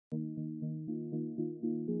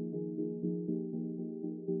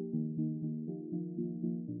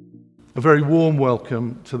A very warm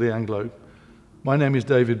welcome to the Anglo. My name is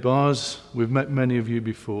David Bars. We've met many of you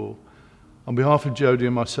before. On behalf of Jodie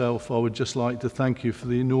and myself, I would just like to thank you for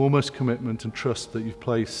the enormous commitment and trust that you've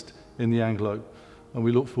placed in the Anglo, and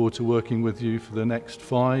we look forward to working with you for the next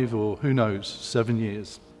 5 or, who knows, 7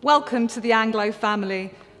 years. Welcome to the Anglo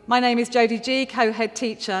family. My name is Jodie G, co-head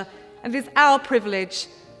teacher, and it is our privilege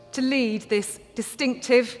to lead this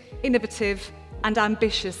distinctive, innovative and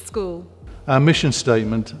ambitious school. Our mission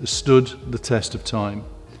statement has stood the test of time.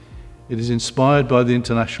 It is inspired by the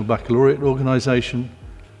International Baccalaureate Organisation,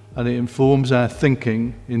 and it informs our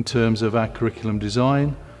thinking in terms of our curriculum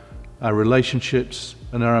design, our relationships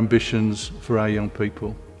and our ambitions for our young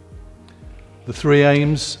people. The 3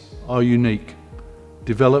 aims are unique,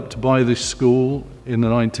 developed by this school in the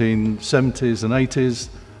 1970s and 80s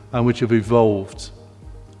and which have evolved.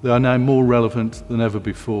 They are now more relevant than ever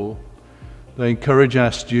before. They encourage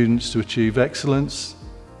our students to achieve excellence.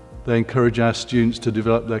 They encourage our students to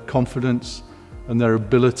develop their confidence and their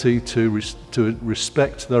ability to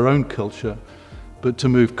respect their own culture, but to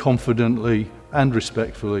move confidently and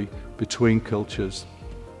respectfully between cultures.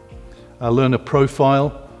 Our learner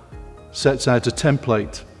profile sets out a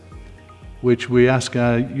template which we ask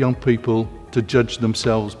our young people to judge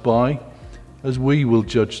themselves by, as we will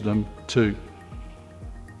judge them too.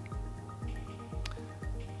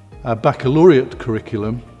 Our baccalaureate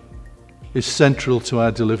curriculum is central to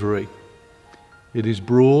our delivery. It is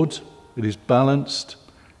broad, it is balanced,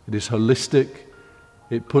 it is holistic,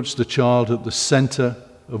 it puts the child at the centre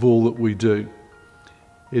of all that we do.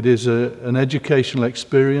 It is an educational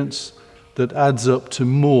experience that adds up to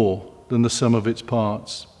more than the sum of its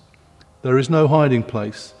parts. There is no hiding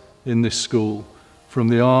place in this school from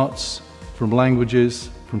the arts, from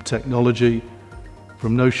languages, from technology,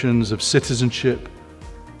 from notions of citizenship,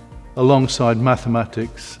 alongside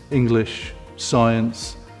mathematics, English,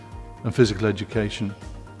 science and physical education.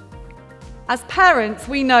 As parents,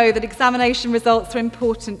 we know that examination results are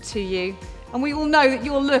important to you, and we all know that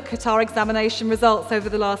you'll look at our examination results over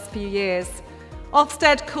the last few years.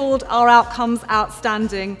 Ofsted called our outcomes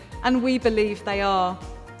outstanding, and we believe they are.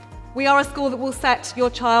 We are a school that will set your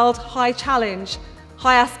child high challenge,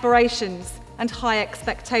 high aspirations and high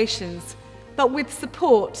expectations, but with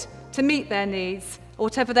support to meet their needs, or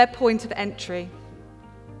whatever their point of entry.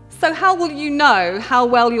 So how will you know how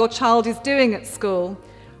well your child is doing at school?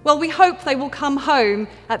 Well, we hope they will come home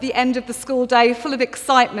at the end of the school day full of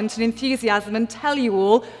excitement and enthusiasm and tell you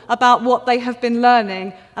all about what they have been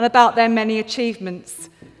learning and about their many achievements.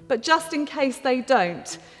 But just in case they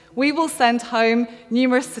don't, we will send home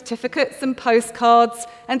numerous certificates and postcards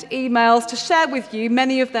and emails to share with you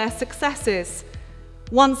many of their successes.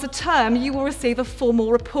 Once a term, you will receive a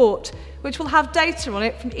formal report, which will have data on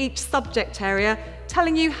it from each subject area,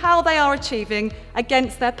 telling you how they are achieving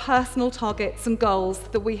against their personal targets and goals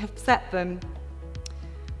that we have set them.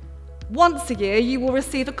 Once a year, you will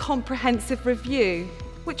receive a comprehensive review,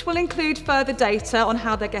 which will include further data on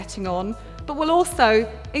how they're getting on, but will also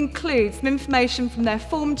include some information from their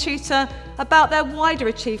form tutor about their wider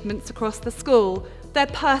achievements across the school, their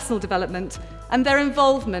personal development, and their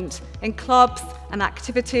involvement in clubs and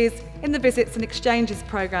activities in the Visits and Exchanges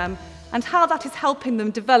programme, and how that is helping them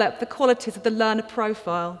develop the qualities of the learner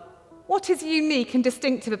profile. What is unique and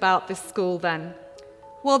distinctive about this school then?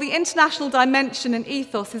 Well, the international dimension and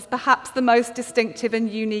ethos is perhaps the most distinctive and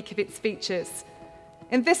unique of its features.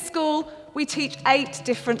 In this school, we teach 8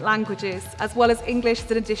 different languages, as well as English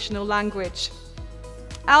as an additional language.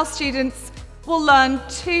 Our students will learn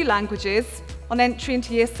 2 languages on entry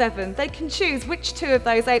into Year 7. They can choose which 2 of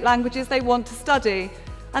those 8 languages they want to study,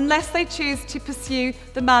 unless they choose to pursue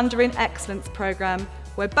the Mandarin Excellence Programme,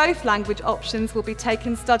 where both language options will be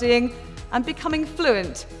taken studying and becoming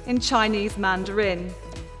fluent in Chinese Mandarin.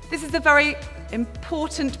 This is a very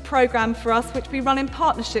important programme for us, which we run in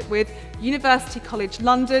partnership with University College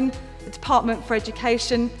London, the Department for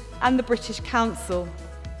Education and the British Council,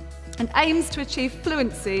 and aims to achieve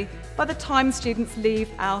fluency by the time students leave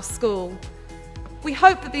our school. We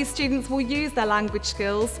hope that these students will use their language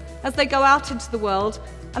skills as they go out into the world,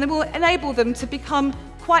 and it will enable them to become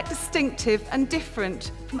quite distinctive and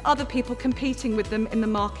different from other people competing with them in the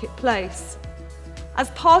marketplace.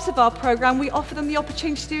 As part of our programme, we offer them the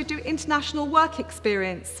opportunity to do international work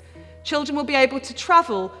experience. Children will be able to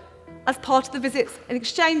travel as part of the Visits and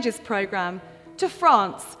Exchanges programme to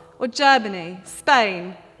France or Germany,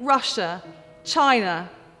 Spain, Russia, China,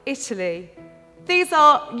 Italy. These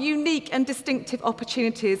are unique and distinctive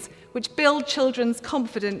opportunities which build children's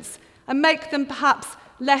confidence and make them perhaps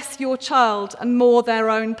less your child and more their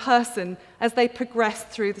own person as they progress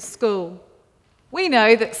through the school. We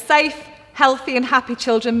know that safe healthy and happy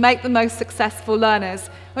children make the most successful learners.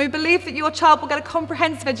 And we believe that your child will get a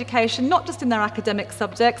comprehensive education, not just in their academic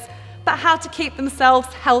subjects, but how to keep themselves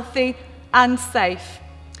healthy and safe.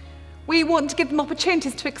 We want to give them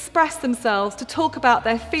opportunities to express themselves, to talk about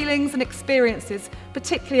their feelings and experiences,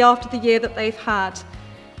 particularly after the year that they've had.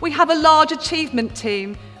 We have a large achievement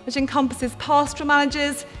team which encompasses pastoral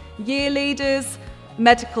managers, year leaders,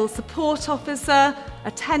 medical support officer,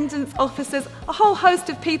 attendance officers, a whole host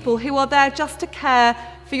of people who are there just to care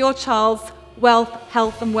for your child's wealth,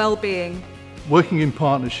 health and well-being. Working in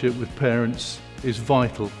partnership with parents is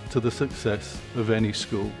vital to the success of any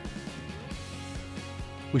school.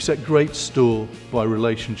 We set great store by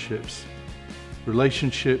relationships.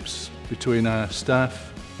 Relationships between our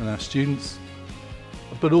staff and our students,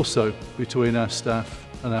 but also between our staff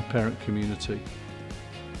and our parent community.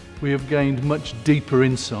 We have gained much deeper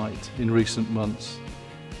insight in recent months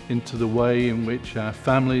into the way in which our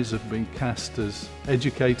families have been cast as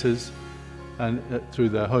educators and through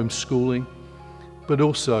their homeschooling, but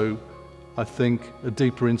also I think a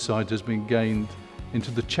deeper insight has been gained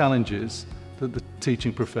into the challenges that the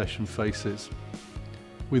teaching profession faces.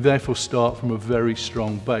 We therefore start from a very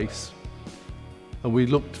strong base, and we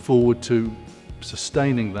look forward to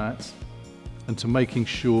sustaining that and to making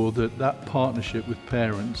sure that that partnership with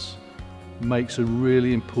parents makes a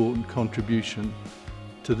really important contribution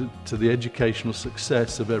to the educational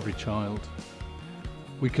success of every child.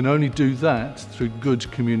 We can only do that through good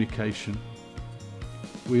communication.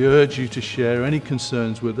 We urge you to share any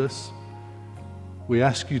concerns with us. We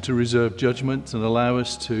ask you to reserve judgment and allow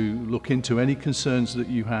us to look into any concerns that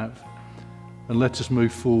you have and let us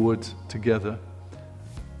move forward together.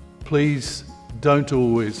 Please don't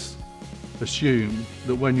always assume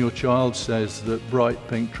that when your child says that bright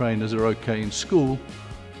pink trainers are okay in school,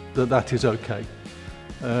 that is okay,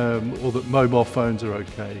 or that mobile phones are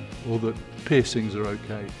okay, or that piercings are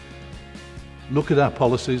okay. Look at our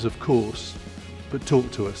policies, of course, but talk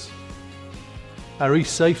to us. Our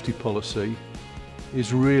e-safety policy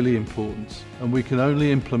is really important, and we can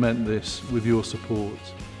only implement this with your support.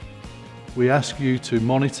 We ask you to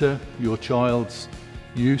monitor your child's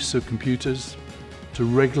use of computers, to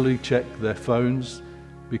regularly check their phones,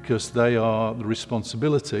 because they are the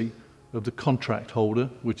responsibility of the contract holder,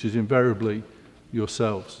 which is invariably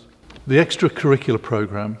yourselves. The extracurricular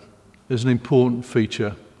programme is an important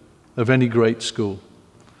feature of any great school.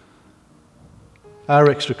 Our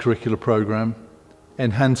extracurricular programme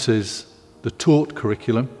enhances the taught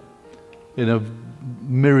curriculum in a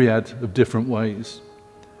myriad of different ways.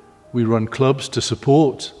 We run clubs to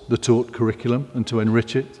support the taught curriculum and to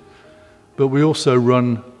enrich it, but we also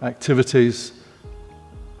run activities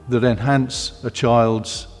that enhance a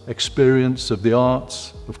child's experience of the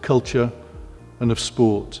arts, of culture and of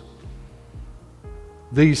sport.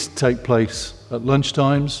 These take place at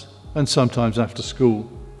lunchtimes and sometimes after school.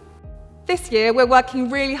 This year we're working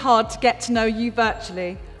really hard to get to know you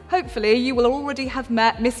virtually. Hopefully you will already have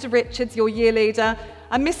met Mr. Richards, your year leader,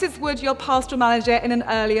 and Mrs. Wood, your pastoral manager, in an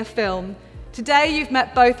earlier film. Today you've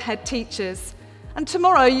met both head teachers, and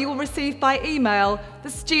tomorrow you will receive by email the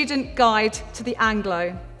student guide to the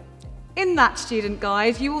Anglo. In that student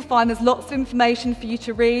guide you will find there's lots of information for you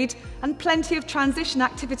to read and plenty of transition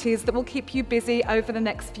activities that will keep you busy over the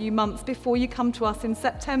next few months before you come to us in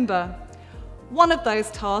September. One of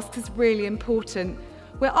those tasks is really important.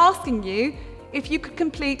 We're asking you if you could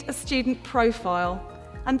complete a student profile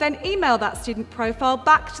and then email that student profile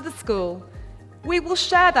back to the school. We will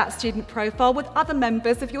share that student profile with other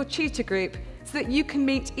members of your tutor group so that you can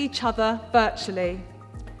meet each other virtually.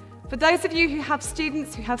 For those of you who have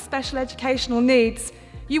students who have special educational needs,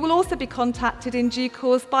 you will also be contacted in due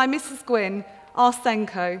course by Mrs. Gwynn, our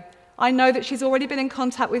Senko. I know that she's already been in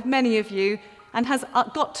contact with many of you and has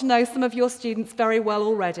got to know some of your students very well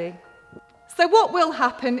already. So what will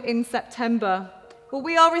happen in September? Well,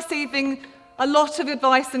 we are receiving a lot of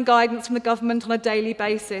advice and guidance from the government on a daily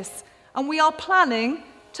basis, and we are planning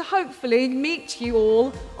to hopefully meet you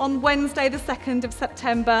all on Wednesday the 2nd of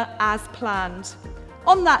September as planned.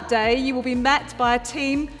 On that day, you will be met by a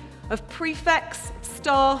team of prefects,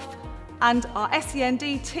 staff and our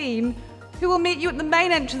SEND team who will meet you at the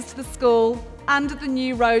main entrance to the school and at the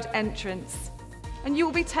new road entrance. And you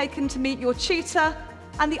will be taken to meet your tutor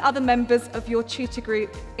and the other members of your tutor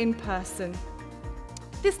group in person.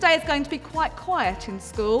 This day is going to be quite quiet in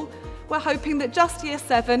school. We're hoping that just Year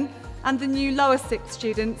 7 and the new Lower 6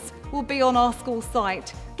 students will be on our school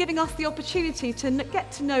site, giving us the opportunity to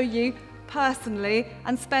get to know you personally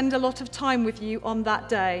and spend a lot of time with you on that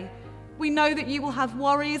day. We know that you will have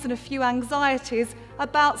worries and a few anxieties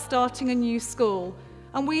about starting a new school,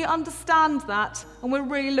 And we understand that, and we're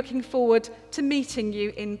really looking forward to meeting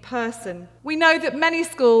you in person. We know that many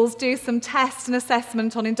schools do some test and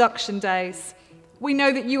assessment on induction days. We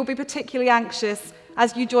know that you will be particularly anxious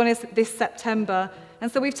as you join us this September,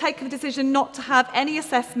 and so we've taken the decision not to have any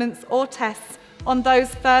assessments or tests on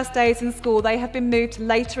those first days in school. They have been moved to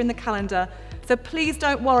later in the calendar, so please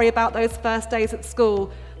don't worry about those first days at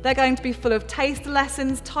school. They're going to be full of taster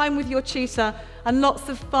lessons, time with your tutor, and lots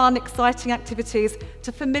of fun, exciting activities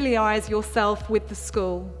to familiarise yourself with the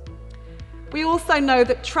school. We also know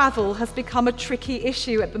that travel has become a tricky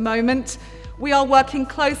issue at the moment. We are working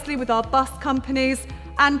closely with our bus companies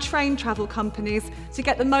and train travel companies to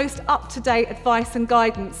get the most up-to-date advice and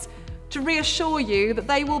guidance, to reassure you that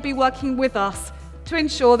they will be working with us to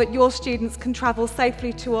ensure that your students can travel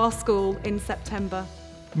safely to our school in September.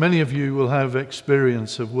 Many of you will have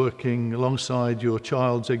experience of working alongside your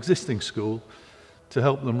child's existing school to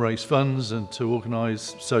help them raise funds and to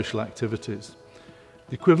organise social activities.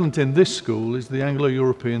 The equivalent in this school is the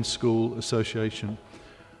Anglo-European School Association,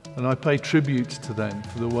 and I pay tribute to them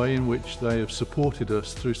for the way in which they have supported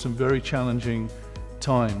us through some very challenging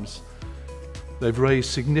times. They've raised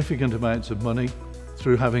significant amounts of money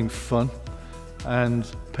through having fun, and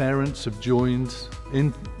parents have joined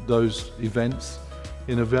in those events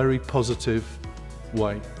in a very positive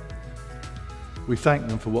way. We thank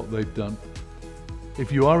them for what they've done.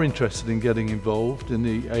 If you are interested in getting involved in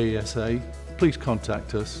the AESA, please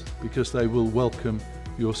contact us because they will welcome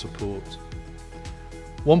your support.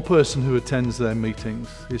 One person who attends their meetings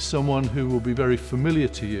is someone who will be very familiar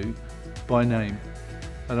to you by name,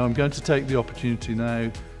 and I'm going to take the opportunity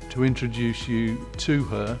now to introduce you to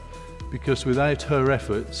her, because without her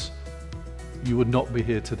efforts you would not be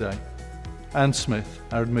here today. Anne Smith,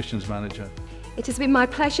 our admissions manager. It has been my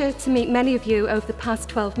pleasure to meet many of you over the past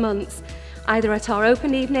 12 months, either at our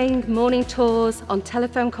open evening, morning tours, on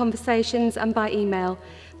telephone conversations and by email.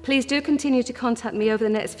 Please do continue to contact me over the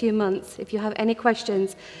next few months if you have any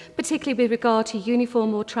questions, particularly with regard to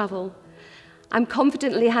uniform or travel. I'm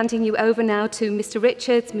confidently handing you over now to Mr.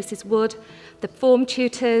 Richards, Mrs. Wood, the form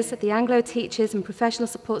tutors, the Anglo teachers and professional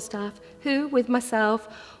support staff who, with myself,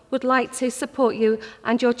 would like to support you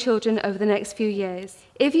and your children over the next few years.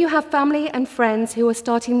 If you have family and friends who are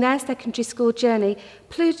starting their secondary school journey,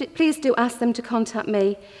 please do ask them to contact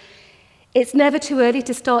me. It's never too early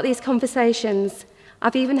to start these conversations.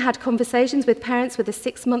 I've even had conversations with parents with a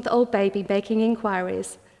 6-month-old baby making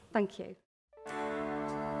inquiries. Thank you.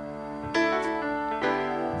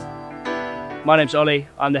 My name's Ollie.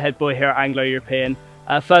 I'm the head boy here at Anglo European.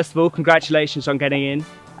 First of all, congratulations on getting in.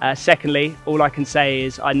 Secondly, all I can say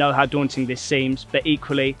is I know how daunting this seems, but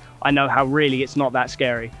equally, I know how really it's not that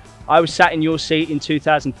scary. I was sat in your seat in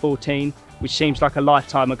 2014, which seems like a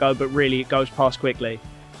lifetime ago, but really it goes past quickly,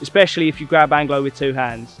 especially if you grab Anglo with 2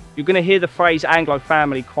 hands. You're going to hear the phrase Anglo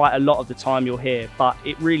family quite a lot of the time you're here, but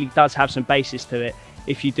it really does have some basis to it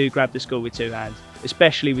if you do grab the school with 2 hands,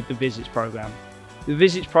 especially with the visits program. The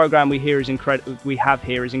visits program we have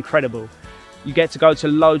here is incredible. You get to go to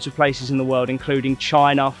loads of places in the world, including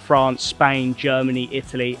China, France, Spain, Germany,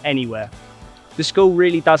 Italy, anywhere. The school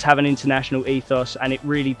really does have an international ethos, and it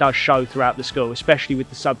really does show throughout the school, especially with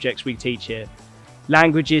the subjects we teach here.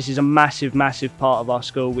 Languages is a massive, massive part of our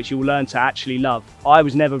school, which you'll learn to actually love. I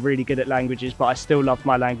was never really good at languages, but I still love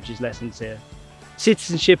my languages lessons here.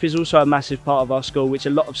 Citizenship is also a massive part of our school, which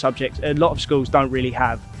a lot of schools don't really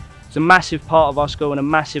have. It's a massive part of our school and a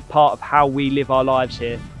massive part of how we live our lives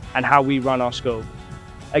here and how we run our school.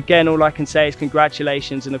 Again, all I can say is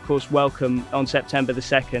congratulations and of course welcome on September the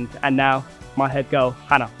 2nd. And now, my head girl,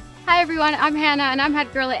 Hannah. Hi everyone, I'm Hannah and I'm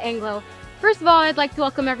head girl at Anglo. First of all, I'd like to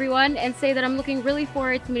welcome everyone and say that I'm looking really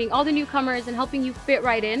forward to meeting all the newcomers and helping you fit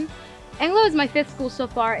right in. Anglo is my 5th school so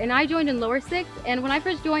far, and I joined in lower 6th, and when I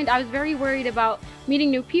first joined I was very worried about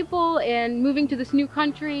meeting new people and moving to this new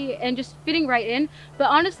country and just fitting right in, but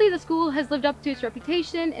honestly the school has lived up to its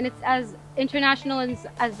reputation and it's as international and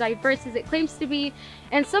as diverse as it claims to be,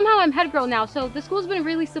 and somehow I'm head girl now, so the school's been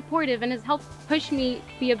really supportive and has helped push me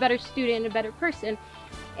be a better student and a better person.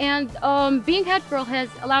 And being head girl has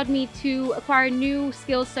allowed me to acquire new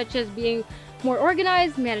skills such as being more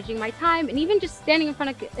organized, managing my time, and even just standing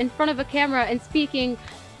in front of a camera and speaking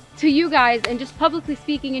to you guys and just publicly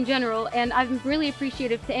speaking in general. And I'm really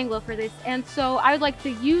appreciative to Anglo for this. And so I would like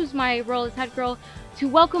to use my role as head girl to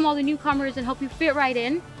welcome all the newcomers and help you fit right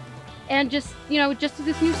in and just to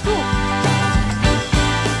this new school.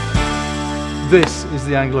 This is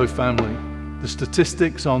the Anglo family. The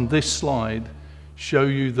statistics on this slide show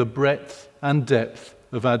you the breadth and depth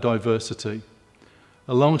of our diversity.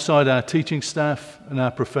 Alongside our teaching staff and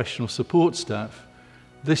our professional support staff,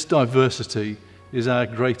 this diversity is our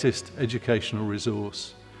greatest educational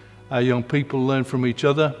resource. Our young people learn from each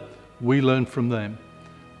other, we learn from them.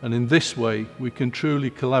 And in this way, we can truly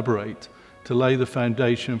collaborate to lay the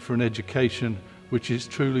foundation for an education which is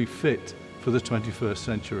truly fit for the 21st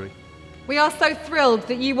century. We are so thrilled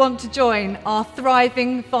that you want to join our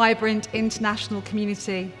thriving, vibrant international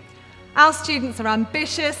community. Our students are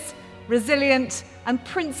ambitious, resilient and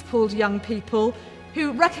principled young people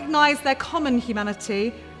who recognise their common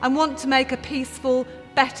humanity and want to make a peaceful,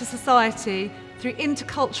 better society through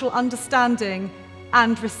intercultural understanding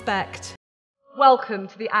and respect. Welcome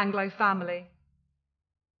to the Anglo family.